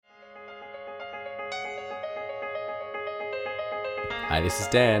Hi, this is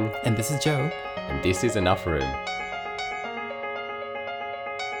Dan, And this is Joe. and this is Enough Room.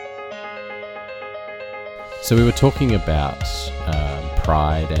 So we were talking about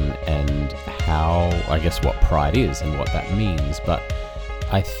pride and how, I guess, what pride is and what that means. But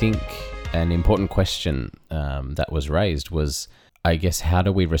I think an important question that was raised was, I guess, how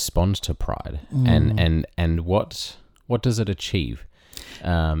do we respond to pride, and what does it achieve?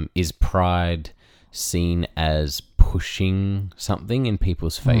 Is pride seen as pushing something in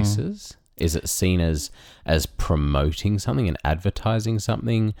people's faces? Is it seen as promoting something and advertising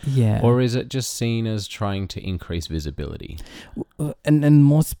something? Yeah. Or is it just seen as trying to increase visibility? And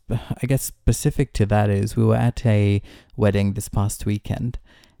more, I guess, specific to that is we were at a wedding this past weekend,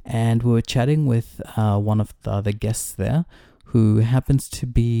 and we were chatting with one of the other guests there, who happens to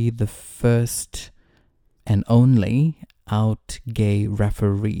be the first and only out gay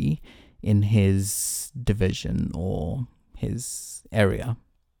referee in his division or his area.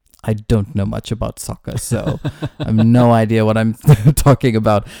 I don't know much about soccer, so I have no idea what I'm talking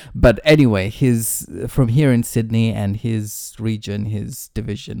about. But anyway, he's from here in Sydney, and his region, his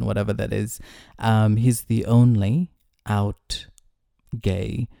division, whatever that is, he's the only out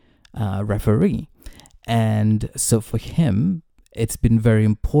gay referee. And so for him, it's been very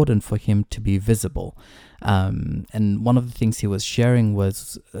important for him to be visible. And one of the things he was sharing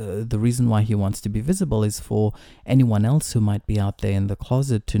was the reason why he wants to be visible is for anyone else who might be out there in the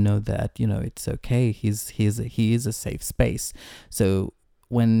closet to know that, you know, it's okay. He is a safe space. So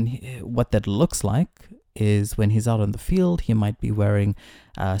what that looks like is when he's out on the field, he might be wearing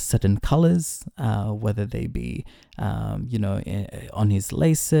certain colors, whether they be, on his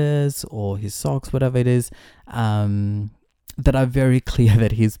laces or his socks, whatever it is, that are very clear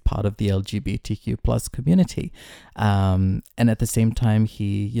that he's part of the LGBTQ plus community. And at the same time,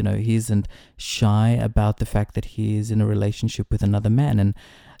 he isn't shy about the fact that he is in a relationship with another man. And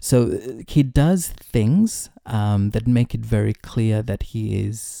so he does things that make it very clear that he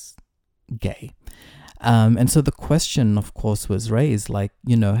is gay. And so the question, of course, was raised, like,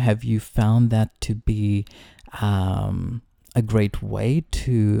 have you found that to be a great way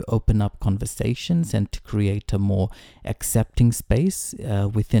to open up conversations and to create a more accepting space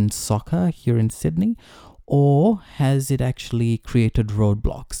within soccer here in Sydney? Or has it actually created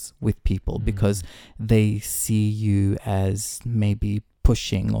roadblocks with people because they see you as maybe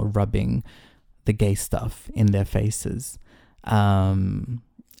pushing or rubbing the gay stuff in their faces? And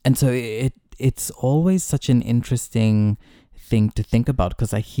so it's always such an interesting thing to think about,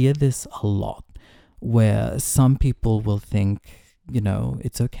 because I hear this a lot, where some people will think,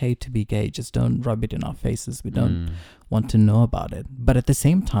 it's okay to be gay, just don't rub it in our faces. We don't want to know about it. But at the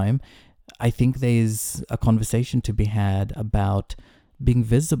same time, I think there's a conversation to be had about being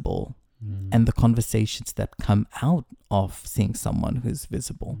visible and the conversations that come out of seeing someone who's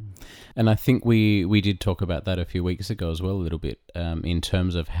visible. And I think we did talk about that a few weeks ago as well, a little bit, in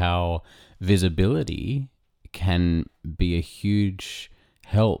terms of how visibility can be a huge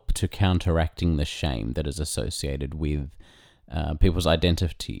help to counteracting the shame that is associated with people's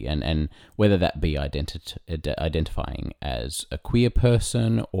identity, and whether that be identifying as a queer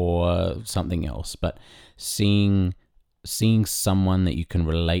person or something else, but seeing someone that you can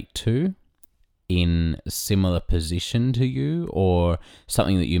relate to in a similar position to you, or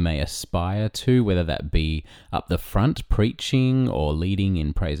something that you may aspire to, whether that be up the front preaching or leading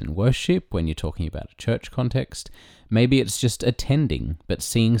in praise and worship when you're talking about a church context. Maybe it's just attending, but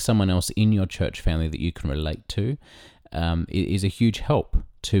seeing someone else in your church family that you can relate to is a huge help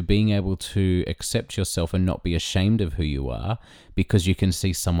to being able to accept yourself and not be ashamed of who you are, because you can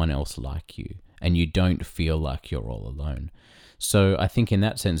see someone else like you and you don't feel like you're all alone. So I think in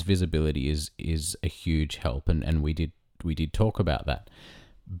that sense, visibility is a huge help, and we did talk about that.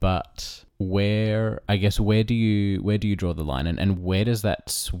 But where do you draw the line, and where does that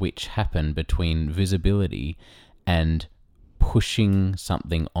switch happen between visibility and pushing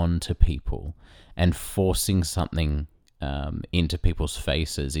something onto people and forcing something into people's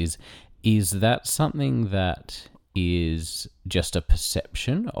faces? Is that something that is just a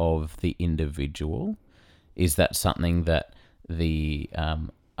perception of the individual? Is that something that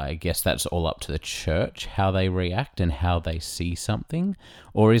I guess that's all up to the church, how they react and how they see something?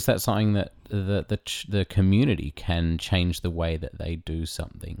 Or is that something that the community can change the way that they do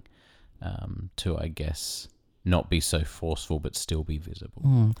something to, I guess, not be so forceful but still be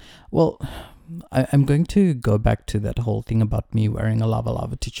visible? Well, I'm going to go back to that whole thing about me wearing a lava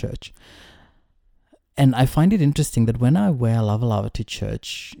lava to church. And I find it interesting that when I wear a lava lava to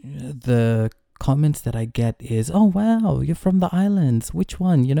church, the comments that I get is, oh, wow, you're from the islands. Which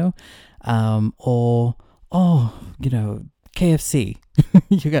one, Or, oh, KFC.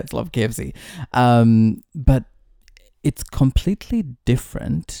 You guys love KFC. But it's completely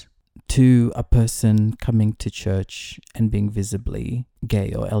different to a person coming to church and being visibly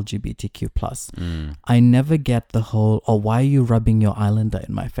gay or LGBTQ+. I never get the whole, why are you rubbing your Islander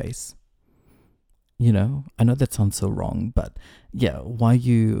in my face? You know, I know that sounds so wrong, but yeah, why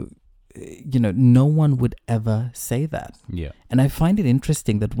no one would ever say that. Yeah. And I find it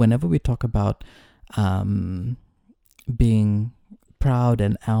interesting that whenever we talk about being proud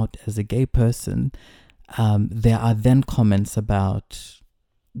and out as a gay person, there are then comments about,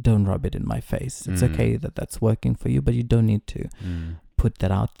 don't rub it in my face. It's okay that that's working for you, but you don't need to put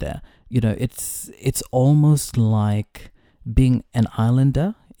that out there. You know, it's almost like being an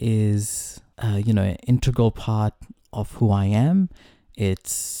Islander is, an integral part of who I am.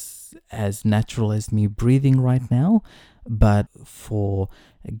 It's as natural as me breathing right now. But for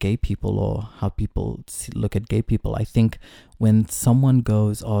gay people, or how people look at gay people, I think when someone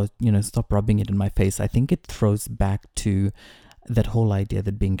goes, stop rubbing it in my face, I think it throws back to that whole idea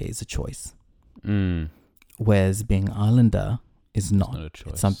that being gay is a choice. Whereas being Islander is not. Not a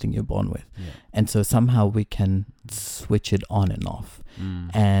choice. It's something you're born with. Yeah. And so somehow we can switch it on and off.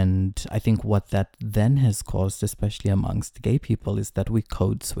 And I think what that then has caused, especially amongst gay people, is that we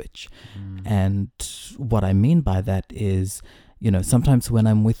code switch. And what I mean by that is, sometimes when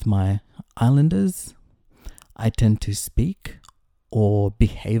I'm with my Islanders, I tend to speak or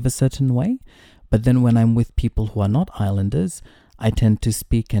behave a certain way. But then when I'm with people who are not Islanders, I tend to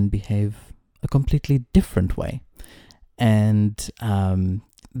speak and behave a completely different way. And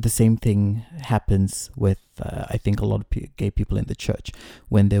the same thing happens with, I think, a lot of gay people in the church.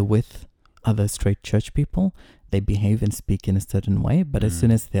 When they're with other straight church people, they behave and speak in a certain way. But as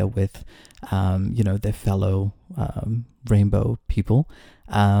soon as they're with, their fellow rainbow people,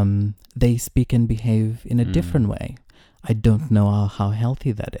 they speak and behave in a different way. I don't know how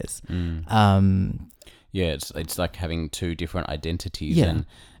healthy that is. It's like having two different identities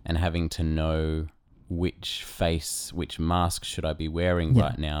and having to know which mask should I be wearing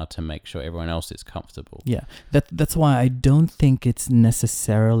right now to make sure everyone else is comfortable. Yeah, that's why I don't think it's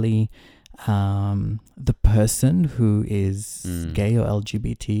necessarily the person who is gay or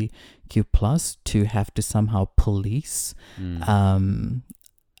LGBTQ+ to have to somehow police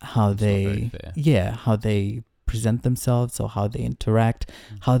how they present themselves or how they interact,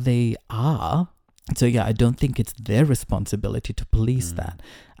 how they are. So I don't think it's their responsibility to police that.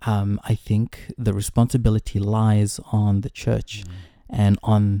 I think the responsibility lies on the church and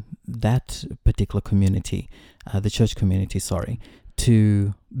on that particular community, the church community,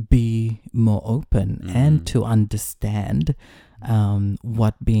 to be more open and to understand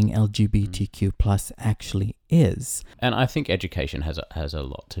what being LGBTQ+ actually is. And I think education has a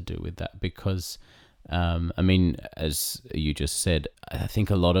lot to do with that because, as you just said, I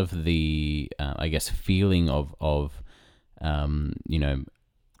think a lot of the, feeling of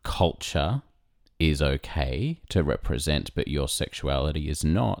culture is okay to represent, but your sexuality is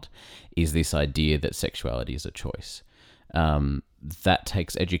not, is this idea that sexuality is a choice. That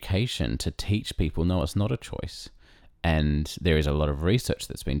takes education to teach people, no, it's not a choice. And there is a lot of research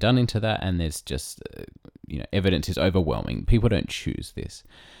that's been done into that, and there's just, evidence is overwhelming. People don't choose this.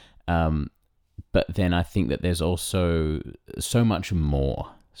 But then I think that there's also so much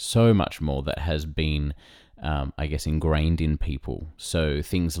more that has been, ingrained in people. So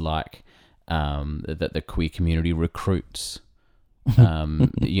things like that the queer community recruits,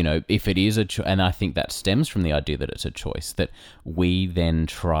 if it is and I think that stems from the idea that it's a choice, that we then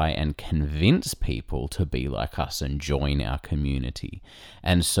try and convince people to be like us and join our community.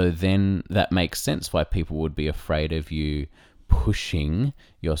 And so then that makes sense why people would be afraid of you pushing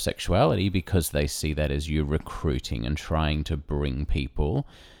your sexuality, because they see that as you recruiting and trying to bring people,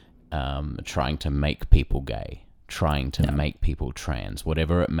 trying to make people gay, trying to make people trans,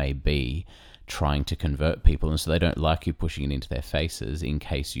 whatever it may be, trying to convert people. And so they don't like you pushing it into their faces in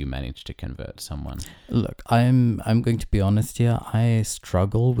case you manage to convert someone. Look, I'm going to be honest here. I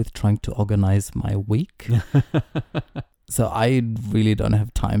struggle with trying to organize my week. So I really don't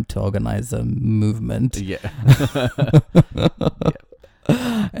have time to organize a movement. Yeah.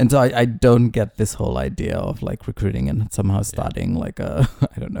 And so I don't get this whole idea of like recruiting and somehow starting like a,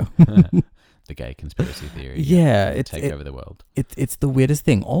 I don't know. The gay conspiracy theory. Yeah. Take over the world. It's the weirdest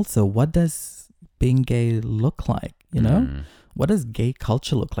thing. Also, what does being gay look like? What does gay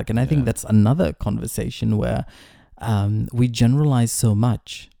culture look like? And I think that's another conversation where we generalize so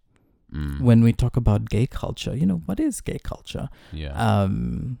much. When we talk about gay culture, what is gay culture? Yeah.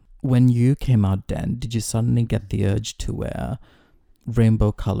 When you came out, Dan, did you suddenly get the urge to wear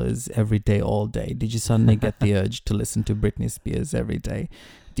rainbow colors every day, all day? Did you suddenly get the urge to listen to Britney Spears every day?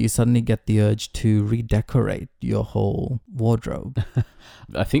 Do you suddenly get the urge to redecorate your whole wardrobe?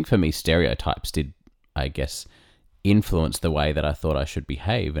 I think for me, stereotypes did, I guess, influence the way that I thought I should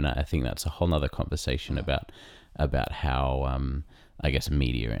behave, and I think that's a whole nother conversation about how I guess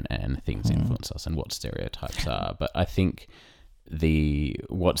media and things influence us and what stereotypes are. But I think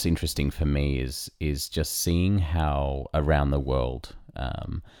what's interesting for me is just seeing how around the world,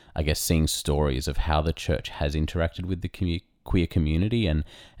 I guess, seeing stories of how the church has interacted with the queer community and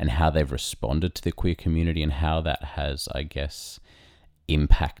how they've responded to the queer community, and how that has, I guess,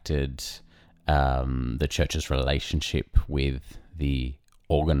 impacted the church's relationship with the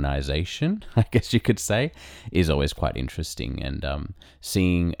organization, I guess you could say, is always quite interesting. And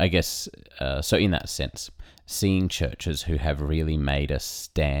seeing, I guess, so in that sense, seeing churches who have really made a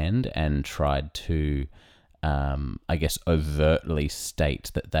stand and tried to, I guess, overtly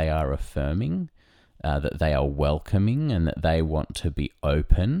state that they are affirming, that they are welcoming, and that they want to be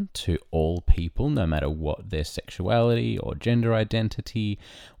open to all people, no matter what their sexuality or gender identity,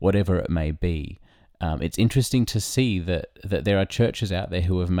 whatever it may be. It's interesting to see that there are churches out there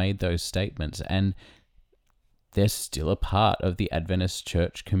who have made those statements, and they're still a part of the Adventist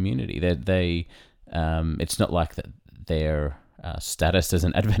church community. It's not like that their status as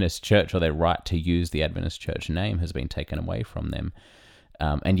an Adventist church or their right to use the Adventist church name has been taken away from them.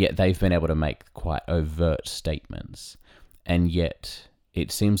 And yet they've been able to make quite overt statements. And yet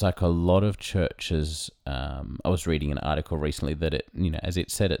it seems like a lot of churches, I was reading an article recently that as it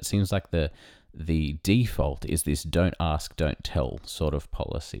said, it seems like the default is this don't ask, don't tell sort of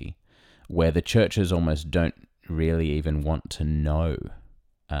policy, where the churches almost don't really even want to know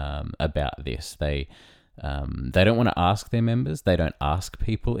about this. They don't want to ask their members. They don't ask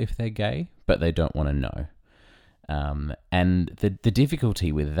people if they're gay, but they don't want to know. And the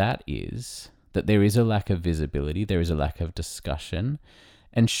difficulty with that is that there is a lack of visibility, there is a lack of discussion,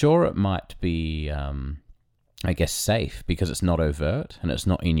 and sure, it might be, I guess, safe because it's not overt and it's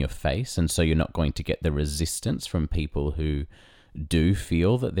not in your face, and so you're not going to get the resistance from people who do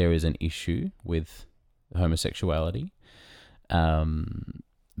feel that there is an issue with homosexuality.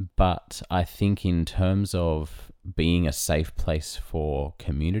 But I think in terms of being a safe place for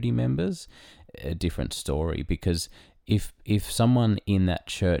community members, a different story, because if someone in that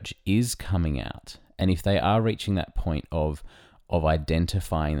church is coming out, and if they are reaching that point of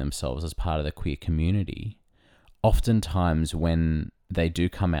identifying themselves as part of the queer community, oftentimes when they do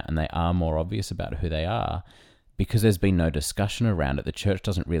come out and they are more obvious about who they are, because there's been no discussion around it, the church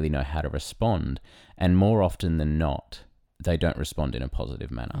doesn't really know how to respond, and more often than not, they don't respond in a positive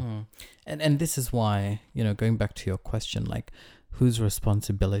manner. And this is why, going back to your question, like, whose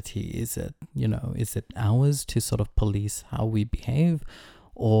responsibility is it? Is it ours to sort of police how we behave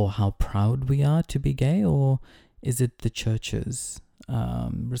or how proud we are to be gay, or is it the church's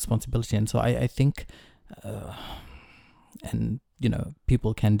responsibility? And so I think, and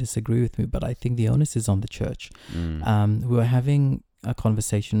people can disagree with me, but I think the onus is on the church. We were having a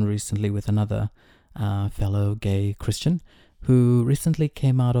conversation recently with another fellow gay Christian who recently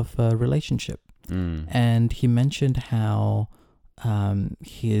came out of a relationship, and he mentioned how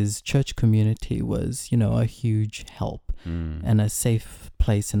his church community was, a huge help and a safe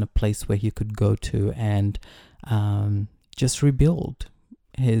place, and a place where he could go to and just rebuild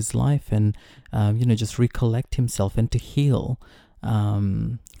his life and just recollect himself and to heal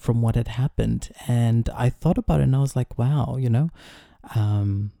from what had happened. And I thought about it and I was like, wow,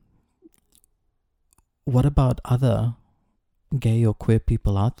 what about other gay or queer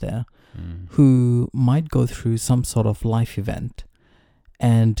people out there who might go through some sort of life event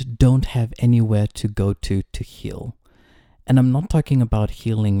and don't have anywhere to go to heal? And I'm not talking about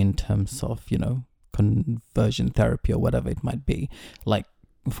healing in terms of, conversion therapy or whatever it might be. Like,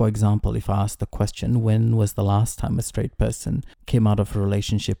 for example, if I asked the question, when was the last time a straight person came out of a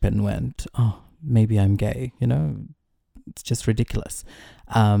relationship and went, oh, maybe I'm gay, it's just ridiculous.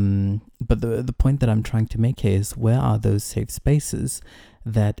 But the point that I'm trying to make here is, where are those safe spaces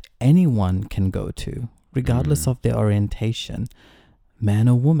that anyone can go to, regardless of their orientation, man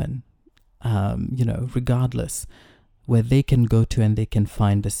or woman, regardless, where they can go to and they can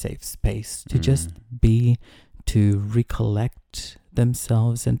find a safe space to just be, to recollect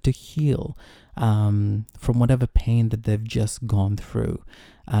themselves and to heal from whatever pain that they've just gone through.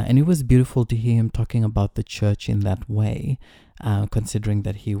 And it was beautiful to hear him talking about the church in that way, considering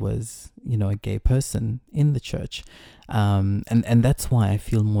that he was, a gay person in the church. And that's why I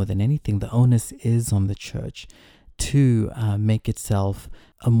feel more than anything, the onus is on the church to make itself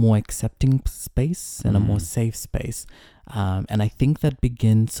a more accepting space and a more safe space And I think that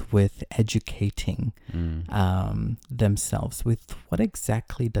begins with educating themselves with what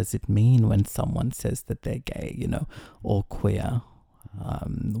exactly does it mean when someone says that they're gay, or queer.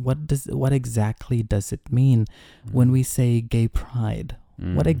 What exactly does it mean when we say gay pride?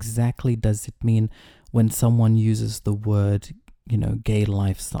 What exactly does it mean when someone uses the word, gay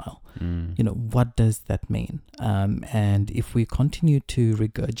lifestyle? What does that mean? And if we continue to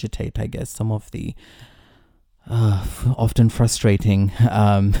regurgitate, I guess, some of the often frustrating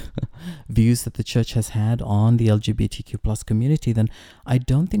views that the church has had on the LGBTQ plus community, then I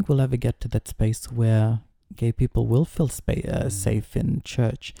don't think we'll ever get to that space where gay people will feel safe in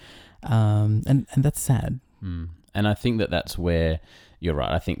church. And that's sad. And I think that's where you're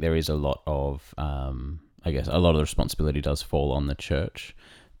right. I think there is a lot of, I guess, a lot of the responsibility does fall on the church,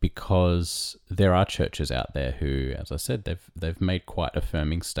 because there are churches out there who, as I said, they've made quite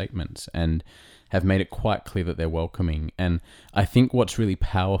affirming statements and have made it quite clear that they're welcoming. And I think what's really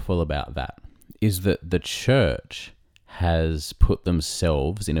powerful about that is that the church has put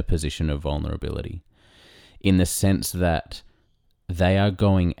themselves in a position of vulnerability, in the sense that they are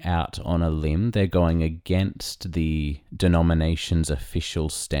going out on a limb. They're going against the denomination's official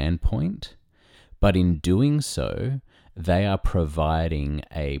standpoint, but in doing so, they are providing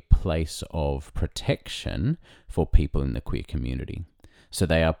a place of protection for people in the queer community. So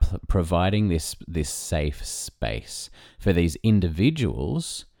they are providing this safe space for these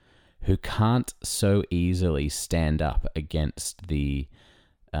individuals who can't so easily stand up against the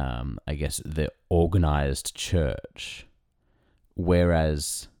organized church,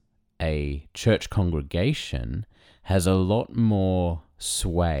 whereas a church congregation has a lot more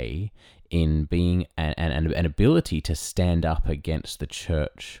sway in being an ability to stand up against the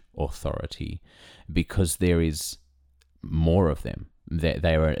church authority, because there is more of them.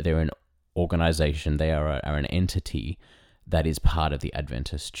 They're an organization. They are an entity that is part of the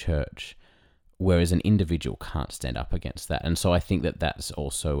Adventist Church, whereas an individual can't stand up against that. And so I think that's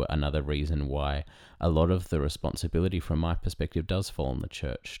also another reason why a lot of the responsibility, from my perspective, does fall on the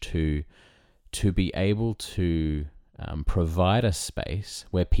church to be able to provide a space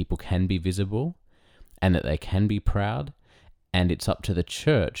where people can be visible and that they can be proud. And it's up to the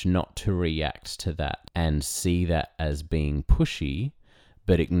church not to react to that and see that as being pushy,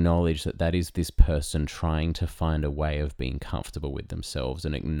 but acknowledge that is this person trying to find a way of being comfortable with themselves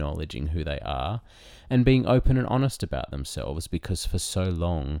and acknowledging who they are and being open and honest about themselves, because for so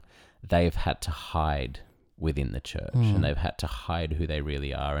long they've had to hide within the church and they've had to hide who they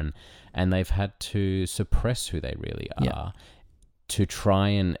really are, and they've had to suppress who they really are to try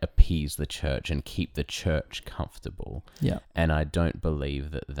and appease the church and keep the church comfortable. Yeah. And I don't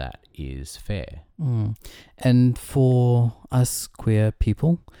believe that is fair. And for us queer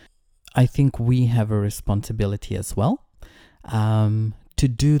people, I think we have a responsibility as well to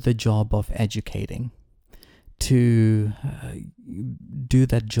do the job of educating, to do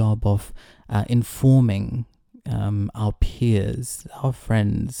that job of informing our peers, our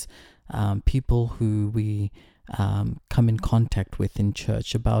friends, people who we come in contact with in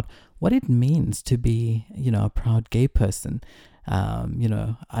church about what it means to be, a proud gay person.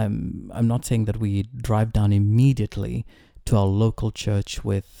 I'm not saying that we drive down immediately to our local church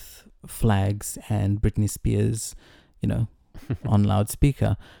with flags and Britney Spears, on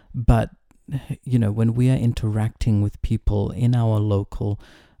loudspeaker, but when we are interacting with people in our local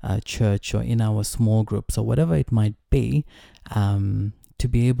church or in our small groups or whatever it might be, to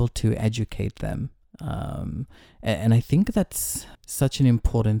be able to educate them. And I think that's such an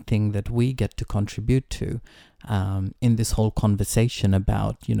important thing that we get to contribute to in this whole conversation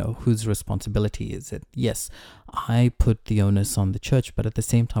about, whose responsibility is it? Yes, I put the onus on the church, but at the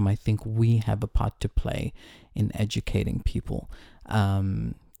same time, I think we have a part to play in educating people.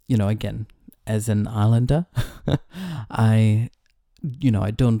 Again, as an islander, I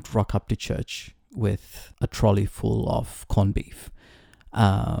don't rock up to church with a trolley full of corned beef.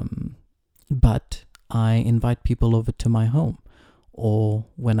 But I invite people over to my home, or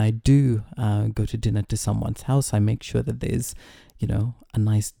when I do go to dinner to someone's house, I make sure that there's, a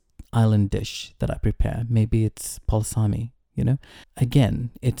nice island dish that I prepare. Maybe it's balsami,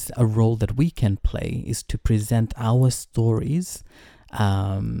 Again, it's a role that we can play, is to present our stories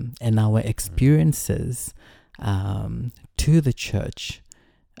and our experiences to the church.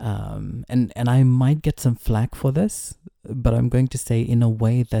 And I might get some flack for this, but I'm going to say in a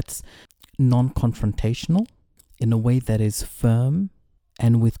way that's non-confrontational, in a way that is firm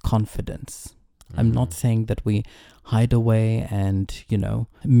and with confidence. I'm not saying that we hide away and,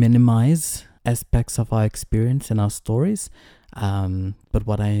 minimize aspects of our experience and our stories. But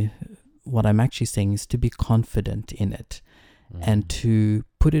what what I'm actually saying is to be confident in it and to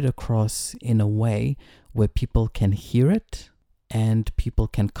put it across in a way where people can hear it and people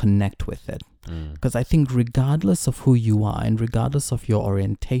can connect with it. Because I think regardless of who you are and regardless of your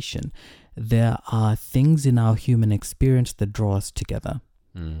orientation, there are things in our human experience that draw us together.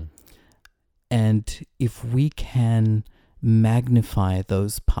 And if we can magnify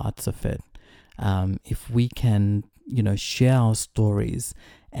those parts of it, if we can, share our stories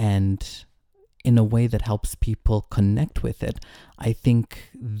and in a way that helps people connect with it, I think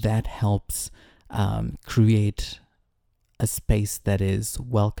that helps create a space that is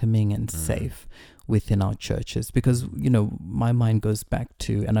welcoming and safe within our churches. Because, my mind goes back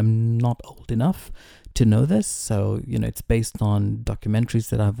to, and I'm not old enough to know this, so, it's based on documentaries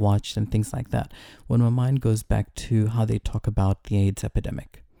that I've watched and things like that. When my mind goes back to how they talk about the AIDS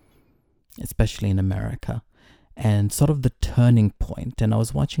epidemic, especially in America, and sort of the turning point. And I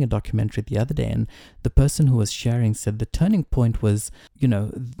was watching a documentary the other day, and the person who was sharing said the turning point was,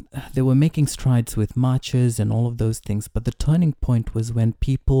 they were making strides with marches and all of those things, but the turning point was when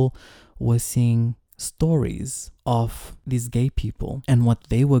people were seeing stories of these gay people and what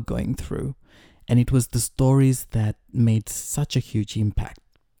they were going through. And it was the stories that made such a huge impact.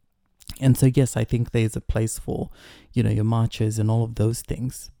 And so, yes, I think there's a place for, your marches and all of those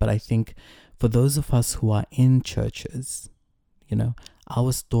things. But I think for those of us who are in churches,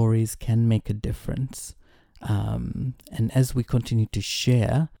 our stories can make a difference. And as we continue to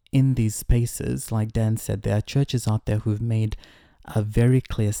share in these spaces, like Dan said, there are churches out there who've made a very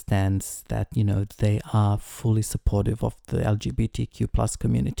clear stance that, they are fully supportive of the LGBTQ plus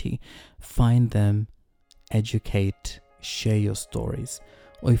community. Find them, educate, share your stories.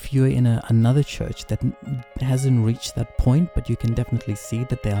 Or if you're in another church that hasn't reached that point, but you can definitely see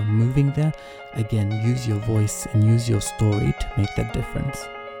that they are moving there, again, use your voice and use your story to make that difference.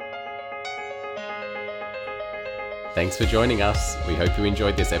 Thanks for joining us. We hope you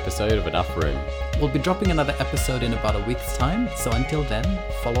enjoyed this episode of Enough Room. We'll be dropping another episode in about a week's time. So until then,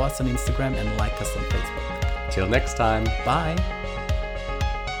 follow us on Instagram and like us on Facebook. Till next time. Bye.